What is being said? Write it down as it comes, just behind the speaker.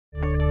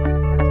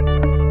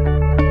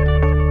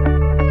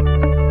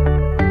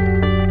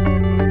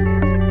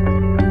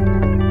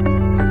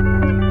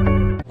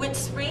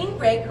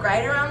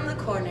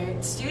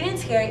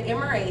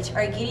MRH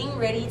are getting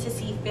ready to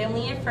see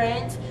family and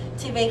friends,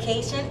 to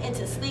vacation, and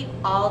to sleep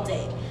all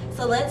day.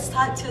 So let's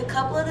talk to a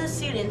couple of the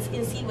students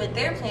and see what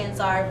their plans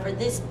are for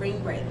this spring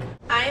break.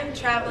 I am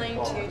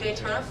traveling to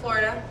Daytona,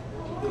 Florida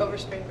over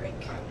spring break.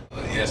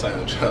 Yes, I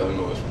am traveling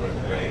over spring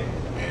break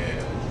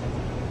and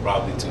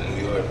probably to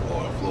New York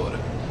or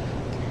Florida.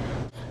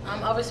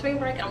 Over spring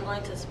break, I'm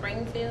going to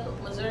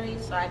Springfield, Missouri,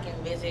 so I can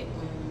visit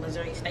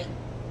Missouri State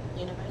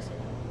University.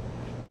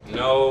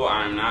 No,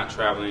 I'm not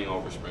traveling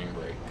over spring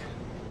break.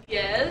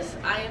 Yes,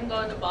 I am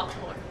going to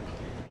Baltimore.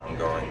 I'm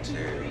going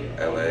to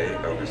LA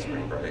over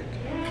spring break.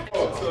 I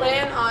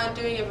plan on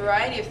doing a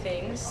variety of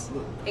things,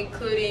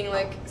 including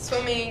like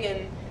swimming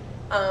and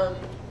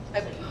I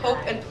hope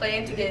and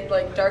plan to get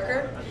like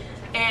darker,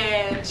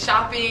 and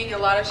shopping, a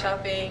lot of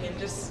shopping, and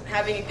just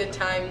having a good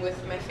time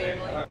with my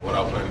family. What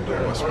I plan to do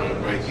on my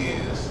spring break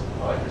is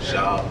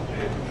shop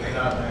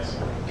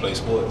and play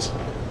sports.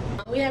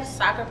 We have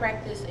soccer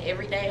practice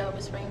every day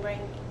over spring break,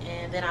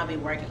 and then I'll be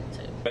working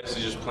too.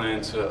 Basically just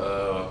plan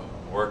to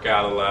work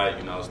out a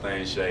lot,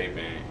 stay in shape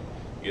and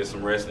get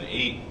some rest and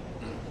eat.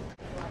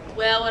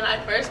 Well, when I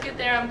first get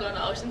there, I'm going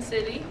to Ocean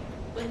City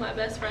with my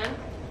best friend.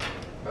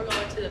 We're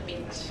going to the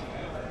beach.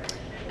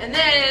 And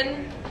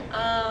then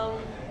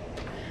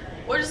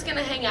we're just going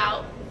to hang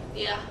out.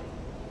 Yeah.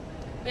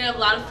 We're going to have a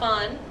lot of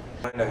fun.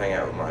 I'm going to hang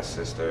out with my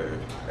sister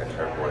and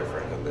her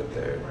boyfriend who live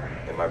there,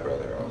 and my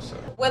brother also.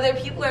 Whether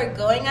people are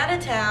going out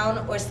of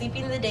town or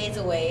sleeping the days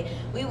away,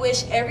 we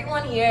wish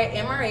everyone here at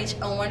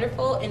MRH a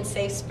wonderful and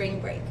safe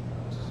spring break.